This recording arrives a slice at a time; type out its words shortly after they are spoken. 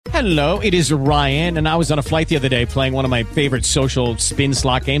Hello, it is Ryan, and I was on a flight the other day playing one of my favorite social spin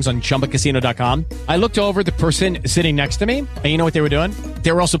slot games on ChumbaCasino.com. I looked over at the person sitting next to me, and you know what they were doing?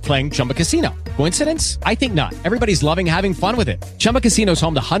 They were also playing Chumba Casino. Coincidence? I think not. Everybody's loving having fun with it. Chumba Casino is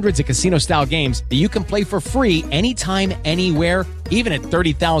home to hundreds of casino-style games that you can play for free anytime, anywhere, even at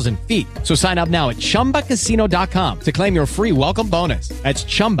 30,000 feet. So sign up now at ChumbaCasino.com to claim your free welcome bonus. That's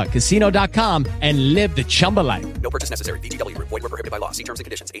ChumbaCasino.com and live the Chumba life. No purchase necessary. VGW. Void where prohibited by law. See terms and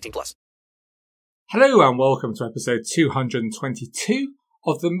conditions. 18+. Hello and welcome to episode 222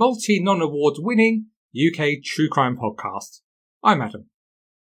 of the multi-non-award winning UK True Crime Podcast. I'm Adam.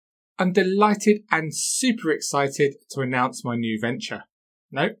 I'm delighted and super excited to announce my new venture.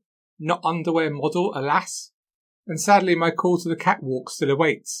 No, not underwear model, alas. And sadly my call to the catwalk still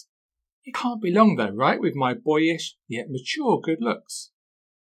awaits. It can't be long though, right, with my boyish yet mature good looks.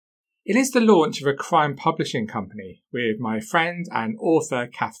 It is the launch of a crime publishing company with my friend and author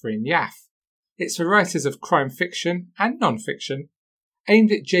Catherine Yaffe. It's for writers of crime fiction and non-fiction,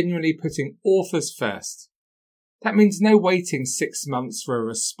 aimed at genuinely putting authors first. That means no waiting 6 months for a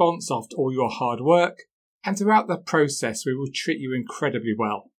response after all your hard work, and throughout the process we will treat you incredibly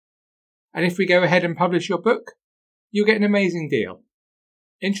well. And if we go ahead and publish your book, you'll get an amazing deal.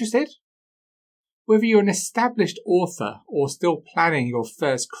 Interested? Whether you're an established author or still planning your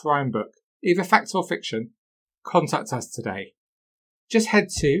first crime book, either fact or fiction, contact us today. Just head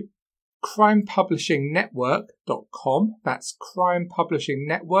to crimepublishingnetwork.com, that's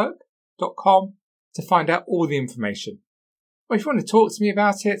crimepublishingnetwork.com, to find out all the information. Or if you want to talk to me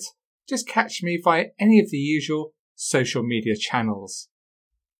about it, just catch me via any of the usual social media channels.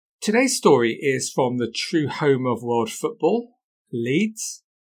 Today's story is from the true home of world football, Leeds.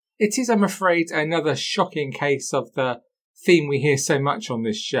 It is, I'm afraid, another shocking case of the theme we hear so much on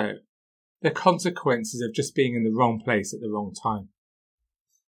this show, the consequences of just being in the wrong place at the wrong time.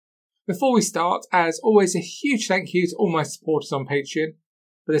 Before we start, as always, a huge thank you to all my supporters on Patreon,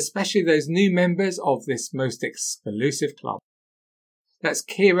 but especially those new members of this most exclusive club. That's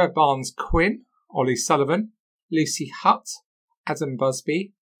Kira Barnes-Quinn, Ollie Sullivan, Lucy Hutt, Adam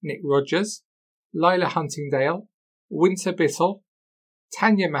Busby, Nick Rogers, Lila Huntingdale, Winter Bittle,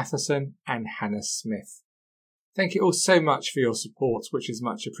 Tanya Matheson and Hannah Smith. Thank you all so much for your support, which is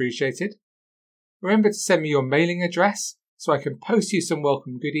much appreciated. Remember to send me your mailing address so I can post you some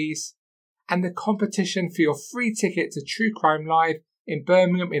welcome goodies, and the competition for your free ticket to True Crime Live in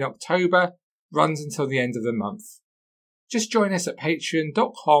Birmingham in October runs until the end of the month. Just join us at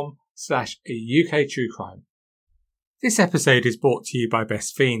patreon.com/UKTrueCrime. This episode is brought to you by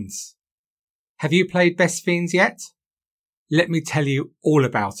Best Fiends. Have you played Best Fiends yet? Let me tell you all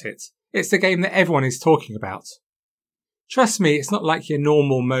about it. It's the game that everyone is talking about. Trust me, it's not like your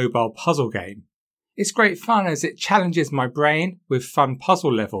normal mobile puzzle game. It's great fun as it challenges my brain with fun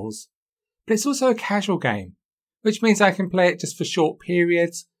puzzle levels, but it's also a casual game, which means I can play it just for short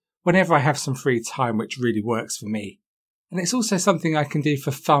periods whenever I have some free time, which really works for me. And it's also something I can do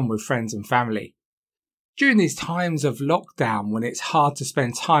for fun with friends and family. During these times of lockdown, when it's hard to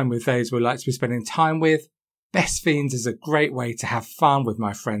spend time with those we'd like to be spending time with, Best Fiends is a great way to have fun with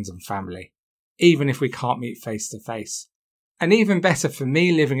my friends and family, even if we can't meet face to face. And even better for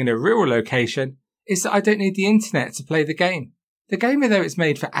me living in a rural location is that I don't need the internet to play the game. The game, though it's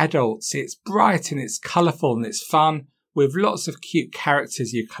made for adults, it's bright and it's colourful and it's fun, with lots of cute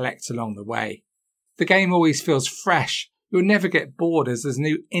characters you collect along the way. The game always feels fresh. You'll never get bored as there's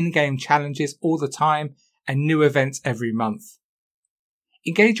new in-game challenges all the time and new events every month.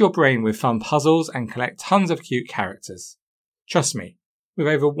 Engage your brain with fun puzzles and collect tons of cute characters. Trust me, with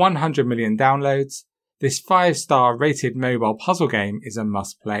over 100 million downloads, this 5-star rated mobile puzzle game is a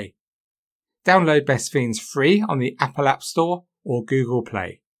must-play. Download Best Fiends free on the Apple App Store or Google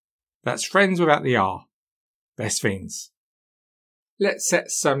Play. That's friends without the R. Best Fiends. Let's set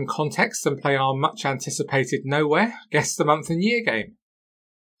some context and play our much anticipated Nowhere Guess the Month and Year game.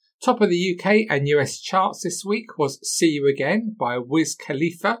 Top of the UK and US charts this week was See You Again by Wiz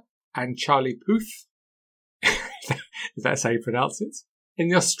Khalifa and Charlie Puth. Is that how you pronounce it? In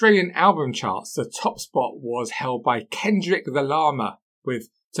the Australian album charts, the top spot was held by Kendrick the Llama with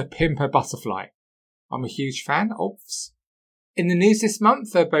To Pimp a Butterfly. I'm a huge fan, obvs. In the news this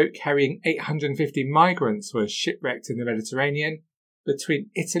month, a boat carrying 850 migrants was shipwrecked in the Mediterranean between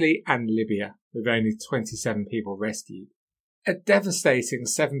Italy and Libya, with only 27 people rescued. A devastating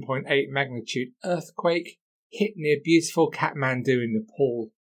 7.8 magnitude earthquake hit near beautiful Kathmandu in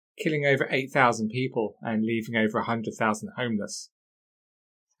Nepal, killing over 8,000 people and leaving over 100,000 homeless.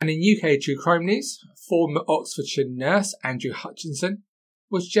 And in UK true crime news, former Oxfordshire nurse Andrew Hutchinson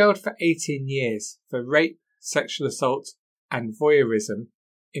was jailed for 18 years for rape, sexual assault and voyeurism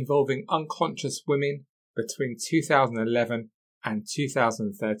involving unconscious women between 2011 and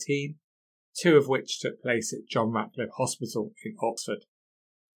 2013, 2 of which took place at John Radcliffe Hospital in Oxford.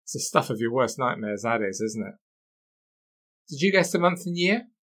 It's the stuff of your worst nightmares, that is, isn't it? Did you guess the month and year?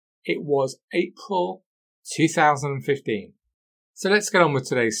 It was April 2015. So let's get on with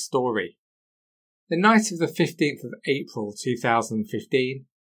today's story. The night of the 15th of April 2015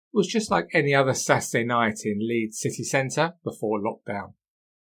 was just like any other Saturday night in Leeds city centre before lockdown.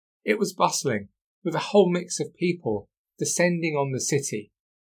 It was bustling, with a whole mix of people descending on the city.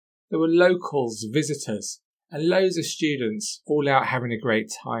 There were locals, visitors, and loads of students all out having a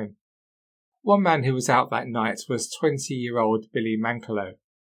great time. One man who was out that night was 20-year-old Billy Mankelow.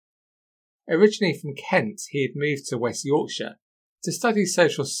 Originally from Kent, he had moved to West Yorkshire to study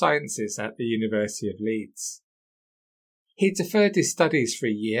social sciences at the University of Leeds. He had deferred his studies for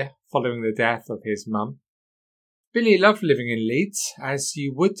a year following the death of his mum. Billy loved living in Leeds, as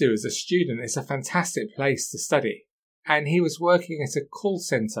you would do as a student. It's a fantastic place to study, and he was working at a call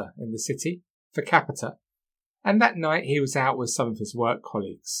centre in the city for Capita, and that night he was out with some of his work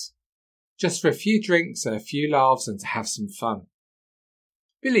colleagues, just for a few drinks, a few laughs, and to have some fun.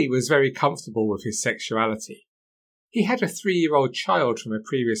 Billy was very comfortable with his sexuality. He had a 3-year-old child from a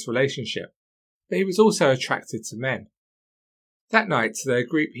previous relationship, but he was also attracted to men. That night, the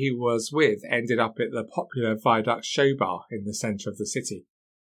group he was with ended up at the popular Viaduct Show Bar in the centre of the city.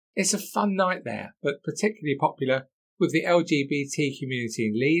 It's a fun night there, but particularly popular with the LGBT community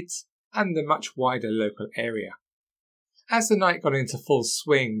in Leeds and the much wider local area. As the night got into full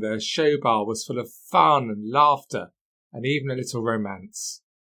swing, the show bar was full of fun and laughter and even a little romance.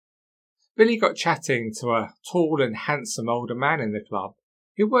 Billy got chatting to a tall and handsome older man in the club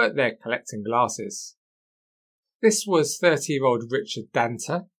who worked there collecting glasses. This was 30-year-old Richard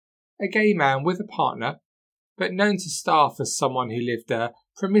Danter, a gay man with a partner, but known to staff as someone who lived a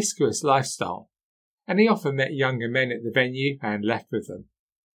promiscuous lifestyle, and he often met younger men at the venue and left with them.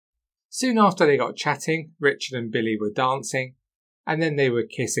 Soon after they got chatting, Richard and Billy were dancing, and then they were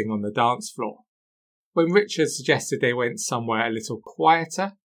kissing on the dance floor. When Richard suggested they went somewhere a little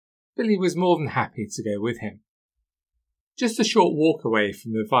quieter, Billy was more than happy to go with him. Just a short walk away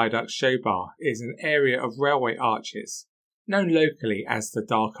from the Viaduct Show Bar is an area of railway arches, known locally as the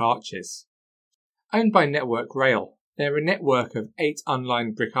Dark Arches. Owned by Network Rail, they're a network of 8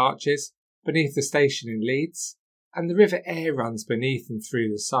 unlined brick arches beneath the station in Leeds, and the River Aire runs beneath and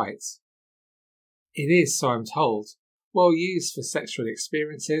through the site. It is, so I'm told, well used for sexual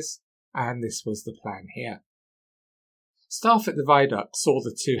experiences, and this was the plan here. Staff at the viaduct saw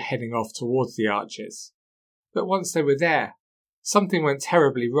the 2 heading off towards the arches, but once they were there, something went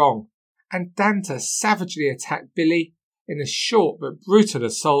terribly wrong, and Danter savagely attacked Billy in a short but brutal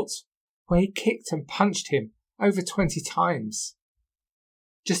assault where he kicked and punched him over 20 times.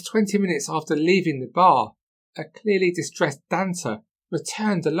 Just 20 minutes after leaving the bar, a clearly distressed Danter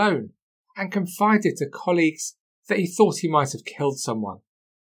returned alone and confided to colleagues that he thought he might have killed someone.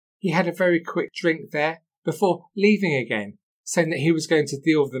 He had a very quick drink there before leaving again, saying that he was going to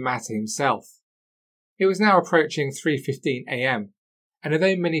deal with the matter himself. It was now approaching 3:15 a.m, and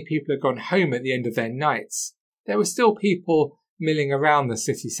although many people had gone home at the end of their nights, there were still people milling around the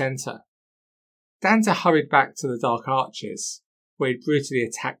city centre. Danter hurried back to the Dark Arches, where he'd brutally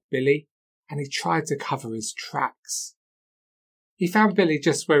attacked Billy, and he tried to cover his tracks. He found Billy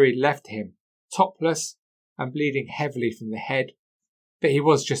just where he'd left him, topless and bleeding heavily from the head, but he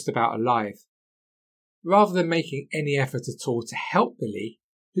was just about alive. Rather than making any effort at all to help Billy,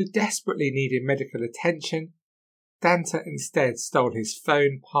 who desperately needed medical attention, Danter instead stole his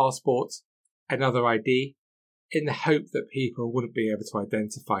phone, passport, and other ID in the hope that people wouldn't be able to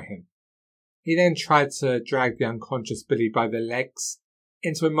identify him. He then tried to drag the unconscious Billy by the legs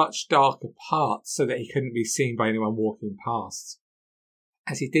into a much darker part so that he couldn't be seen by anyone walking past.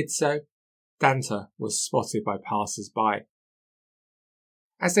 As he did so, Danter was spotted by passers-by.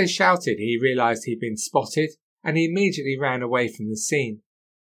 As they shouted, he realised he'd been spotted and he immediately ran away from the scene.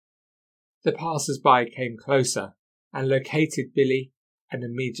 The passers-by came closer and located Billy and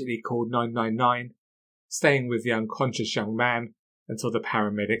immediately called 999, staying with the unconscious young man until the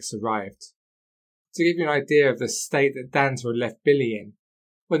paramedics arrived. To give you an idea of the state that Danter had left Billy in,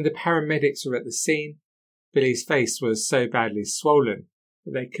 when the paramedics were at the scene, Billy's face was so badly swollen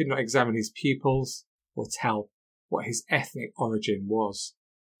that they could not examine his pupils or tell what his ethnic origin was.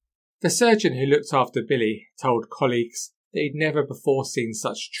 The surgeon who looked after Billy told colleagues that he'd never before seen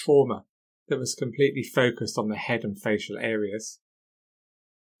such trauma that was completely focused on the head and facial areas.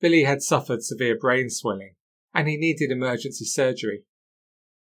 Billy had suffered severe brain swelling and he needed emergency surgery.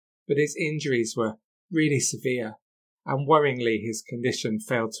 But his injuries were really severe and worryingly his condition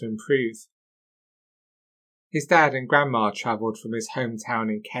failed to improve. His dad and grandma travelled from his hometown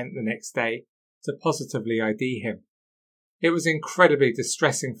in Kent the next day to positively ID him. It was incredibly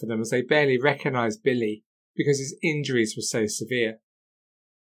distressing for them as they barely recognised Billy because his injuries were so severe.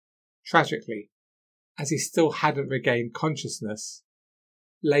 Tragically, as he still hadn't regained consciousness,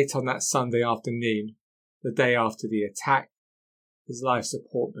 late on that Sunday afternoon, the day after the attack, his life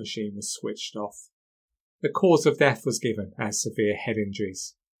support machine was switched off. The cause of death was given as severe head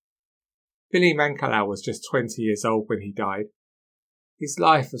injuries. Billy Mankelow was just 20 years old when he died. His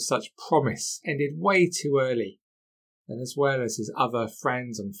life of such promise ended way too early, and as well as his other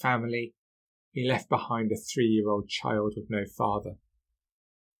friends and family, he left behind a 3-year-old child with no father.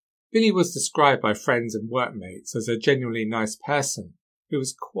 Billy was described by friends and workmates as a genuinely nice person who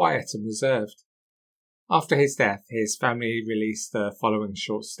was quiet and reserved. After his death, his family released the following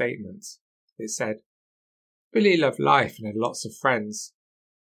short statement. It said, "Billy loved life and had lots of friends.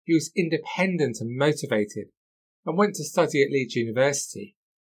 He was independent and motivated and went to study at Leeds University.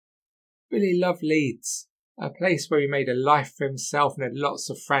 Billy loved Leeds, a place where he made a life for himself and had lots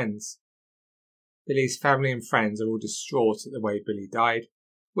of friends. Billy's family and friends are all distraught at the way Billy died,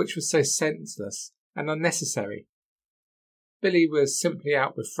 which was so senseless and unnecessary. Billy was simply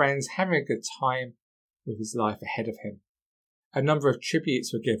out with friends, having a good time with his life ahead of him." A number of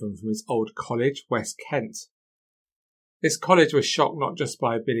tributes were given from his old college, West Kent. This college was shocked not just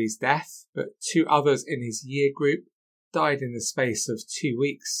by Billy's death, but 2 others in his year group died in the space of 2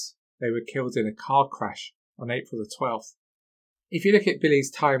 weeks. They were killed in a car crash on April the 12th. If you look at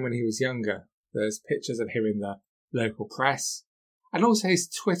Billy's time when he was younger, there's pictures of him in the local press, and also his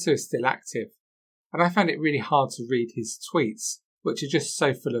Twitter is still active, and I found it really hard to read his tweets, which are just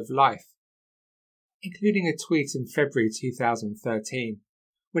so full of life, including a tweet in February 2013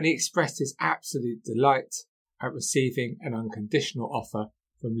 when he expressed his absolute delight at receiving an unconditional offer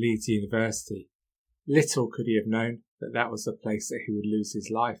from Leeds University. Little could he have known that that was the place that he would lose his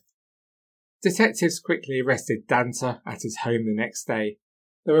life. Detectives quickly arrested Danta at his home the next day.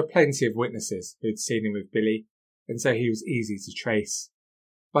 There were plenty of witnesses who'd seen him with Billy, and so he was easy to trace.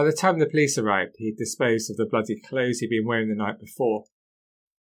 By the time the police arrived, he had disposed of the bloody clothes he'd been wearing the night before.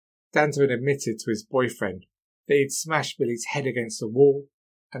 Danta had admitted to his boyfriend that he'd smashed Billy's head against the wall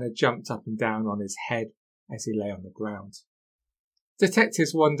and had jumped up and down on his head as he lay on the ground.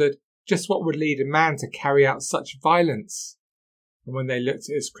 Detectives wondered just what would lead a man to carry out such violence, and when they looked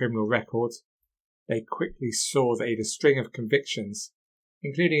at his criminal record, they quickly saw that he had a string of convictions,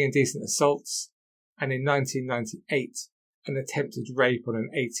 including indecent assaults, and in 1998, an attempted rape on an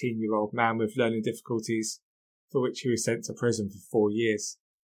 18-year-old man with learning difficulties, for which he was sent to prison for 4 years.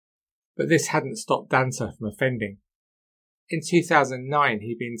 But this hadn't stopped Danta from offending. In 2009,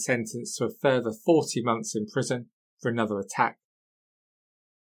 he'd been sentenced to a further 40 months in prison for another attack.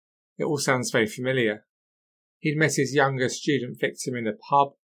 It all sounds very familiar. He'd met his younger student victim in a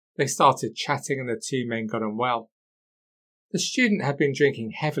pub. They started chatting and the 2 men got on well. The student had been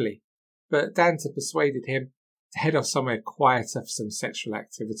drinking heavily, but Danta persuaded him to head off somewhere quieter for some sexual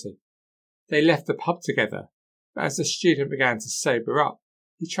activity. They left the pub together, but as the student began to sober up,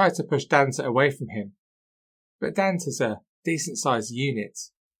 he tried to push Danta away from him. But Danta's a decent-sized unit,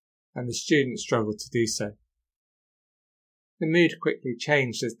 and the student struggled to do so. The mood quickly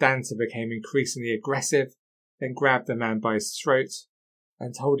changed as Danta became increasingly aggressive, then grabbed the man by his throat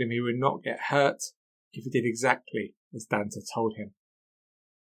and told him he would not get hurt if he did exactly as Danta told him.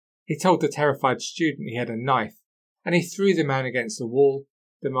 He told the terrified student he had a knife, and he threw the man against the wall,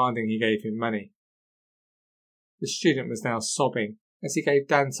 demanding he gave him money. The student was now sobbing as he gave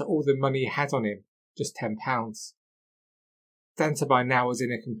Danta all the money he had on him, just £10. Danta by now was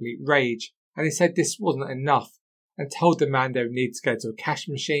in a complete rage, and he said this wasn't enough, and told the man they would need to go to a cash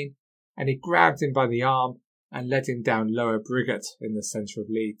machine, and he grabbed him by the arm and led him down Lower Briggate in the centre of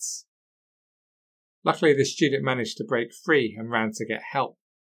Leeds. Luckily, the student managed to break free and ran to get help.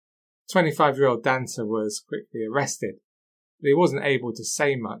 25-year-old Danta was quickly arrested, but he wasn't able to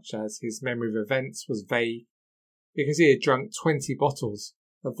say much as his memory of events was vague because he had drunk 20 bottles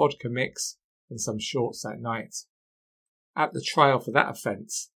of vodka mix and some shorts that night. At the trial for that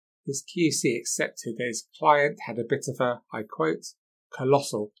offence, his QC accepted that his client had a bit of a, I quote,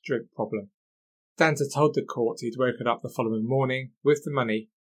 colossal drink problem. Danta told the court he'd woken up the following morning with the money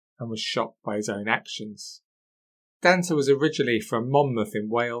and was shocked by his own actions. Danta was originally from Monmouth in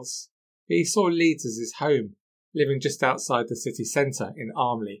Wales, but he saw Leeds as his home, living just outside the city centre in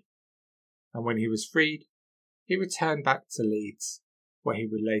Armley. And when he was freed, he returned back to Leeds, where he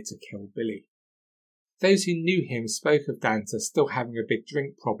would later kill Billy. Those who knew him spoke of Danta still having a big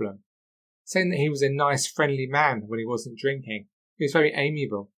drink problem, saying that he was a nice, friendly man when he wasn't drinking. He was very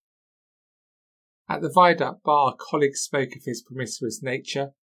amiable. At the Viaduct bar, colleagues spoke of his promiscuous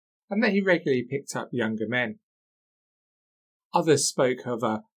nature and that he regularly picked up younger men. Others spoke of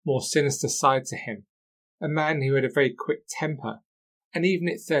a more sinister side to him, a man who had a very quick temper and even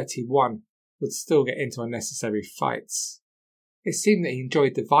at 31 would still get into unnecessary fights. It seemed that he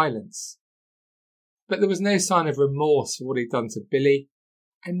enjoyed the violence. But there was no sign of remorse for what he'd done to Billy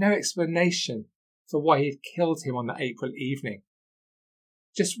and no explanation for why he'd killed him on that April evening.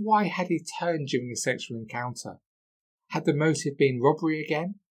 Just why had he turned during a sexual encounter? Had the motive been robbery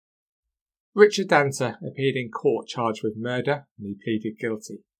again? Richard Danter appeared in court charged with murder and he pleaded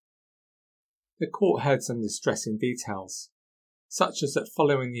guilty. The court heard some distressing details, such as that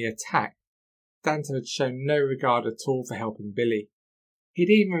following the attack, Danter had shown no regard at all for helping Billy. He'd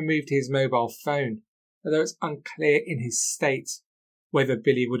even removed his mobile phone, although it's unclear in his state whether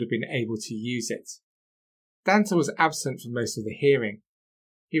Billy would have been able to use it. Danter was absent for most of the hearing.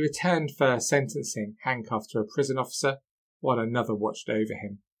 He returned for sentencing, handcuffed to a prison officer, while another watched over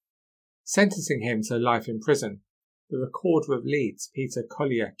him. Sentencing him to life in prison, the Recorder of Leeds, Peter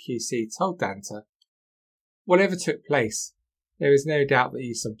Collier QC, told Danter, "Whatever took place, there is no doubt that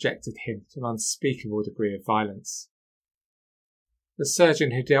you subjected him to an unspeakable degree of violence." The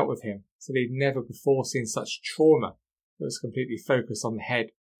surgeon who dealt with him said he'd never before seen such trauma that was completely focused on the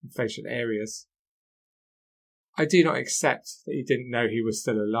head and facial areas. "I do not accept that you didn't know he was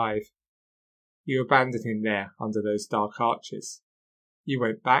still alive. You abandoned him there under those dark arches. You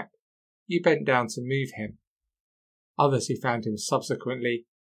went back, you bent down to move him. Others who found him subsequently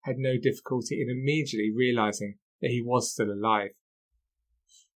had no difficulty in immediately realising that he was still alive.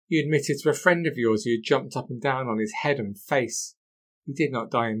 You admitted to a friend of yours you had jumped up and down on his head and face. He did not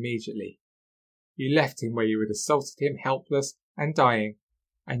die immediately. You left him where you had assaulted him, helpless and dying,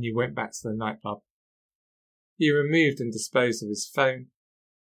 and you went back to the nightclub. You removed and disposed of his phone.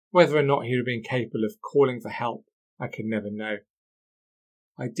 Whether or not he would have been capable of calling for help, I can never know.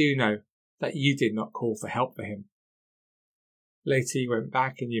 I do know that you did not call for help for him. Later you went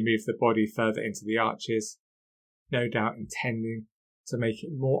back and you moved the body further into the arches, no doubt intending to make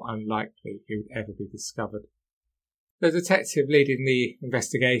it more unlikely he would ever be discovered." The detective leading the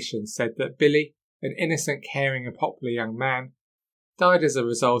investigation said that Billy, an innocent, caring and popular young man, died as a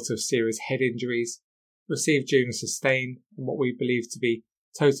result of serious head injuries received during a sustained and what we believe to be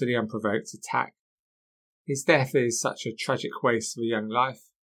totally unprovoked attack. His death is such a tragic waste of a young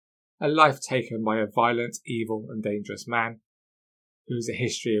life, a life taken by a violent, evil and dangerous man who has a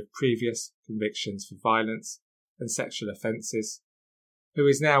history of previous convictions for violence and sexual offences, who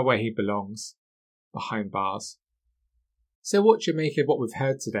is now where he belongs, behind bars. So what do you make of what we've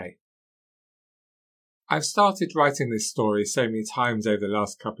heard today? I've started writing this story so many times over the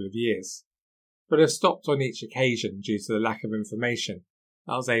last couple of years, but I've stopped on each occasion due to the lack of information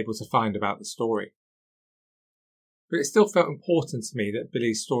I was able to find about the story. But it still felt important to me that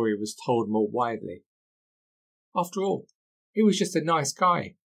Billy's story was told more widely. After all, he was just a nice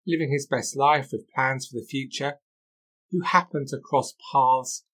guy, living his best life with plans for the future, who happened to cross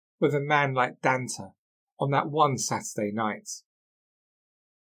paths with a man like Danter on that one Saturday night.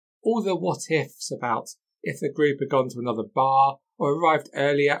 All the what-ifs about if the group had gone to another bar or arrived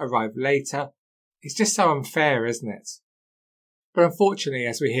earlier, arrived later, it's just so unfair, isn't it? But unfortunately,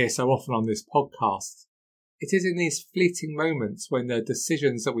 as we hear so often on this podcast, it is in these fleeting moments when the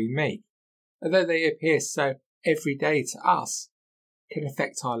decisions that we make, although they appear so everyday to us, can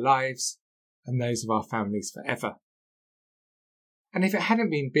affect our lives and those of our families forever. And if it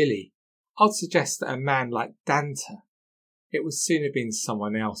hadn't been Billy, I'd suggest that a man like Danter, it would soon have been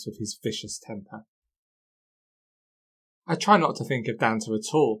someone else with his vicious temper. I try not to think of Danter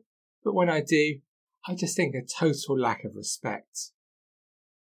at all, but when I do, I just think a total lack of respect.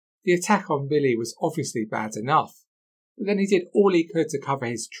 The attack on Billy was obviously bad enough, but then he did all he could to cover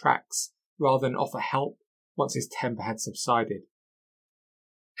his tracks rather than offer help once his temper had subsided.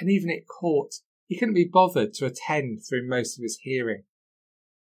 And even at court, he couldn't be bothered to attend through most of his hearing.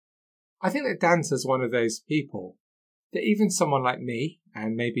 I think that Danter's one of those people that even someone like me,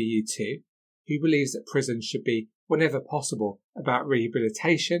 and maybe you too, who believes that prison should be, whenever possible, about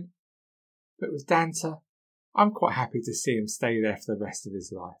rehabilitation, but with Danter, I'm quite happy to see him stay there for the rest of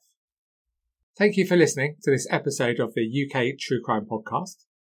his life. Thank you for listening to this episode of the UK True Crime Podcast.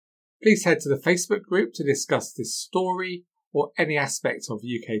 Please head to the Facebook group to discuss this story or any aspect of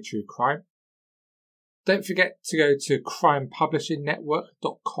UK True Crime. Don't forget to go to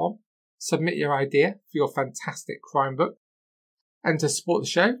crimepublishingnetwork.com, submit your idea for your fantastic crime book, and to support the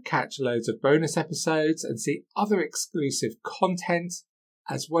show, catch loads of bonus episodes and see other exclusive content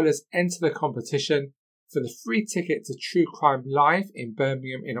as well as enter the competition for the free ticket to True Crime Live in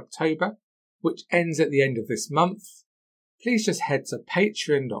Birmingham in October, which ends at the end of this month, please just head to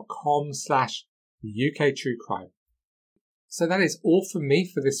patreon.com/UKTrueCrime. So that is all from me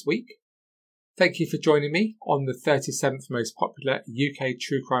for this week. Thank you for joining me on the 37th most popular UK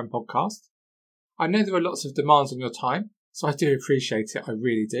True Crime podcast. I know there are lots of demands on your time, so I do appreciate it, I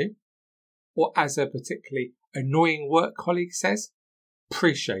really do. Or as a particularly annoying work colleague says,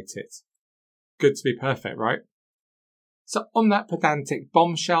 appreciate it. Good to be perfect, right? So on that pedantic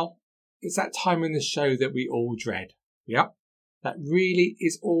bombshell, it's that time in the show that we all dread. Yep, that really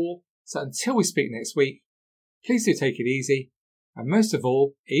is all. So until we speak next week, please do take it easy. And most of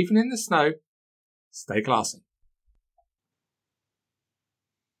all, even in the snow, stay classy.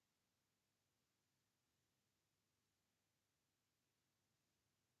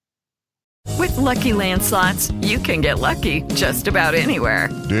 With Lucky Land Slots, you can get lucky just about anywhere.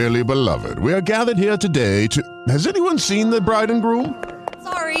 Dearly beloved, we are gathered here today to... Has anyone seen the bride and groom?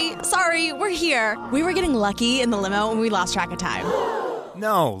 Sorry, we're here. We were getting lucky in the limo and we lost track of time.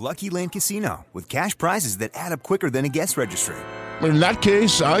 No, Lucky Land Casino, with cash prizes that add up quicker than a guest registry. In that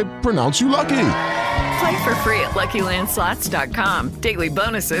case, I pronounce you lucky. Play for free at LuckyLandSlots.com. Daily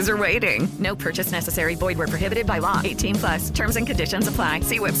bonuses are waiting. No purchase necessary. Void where prohibited by law. 18+. Terms and conditions apply.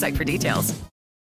 See website for details.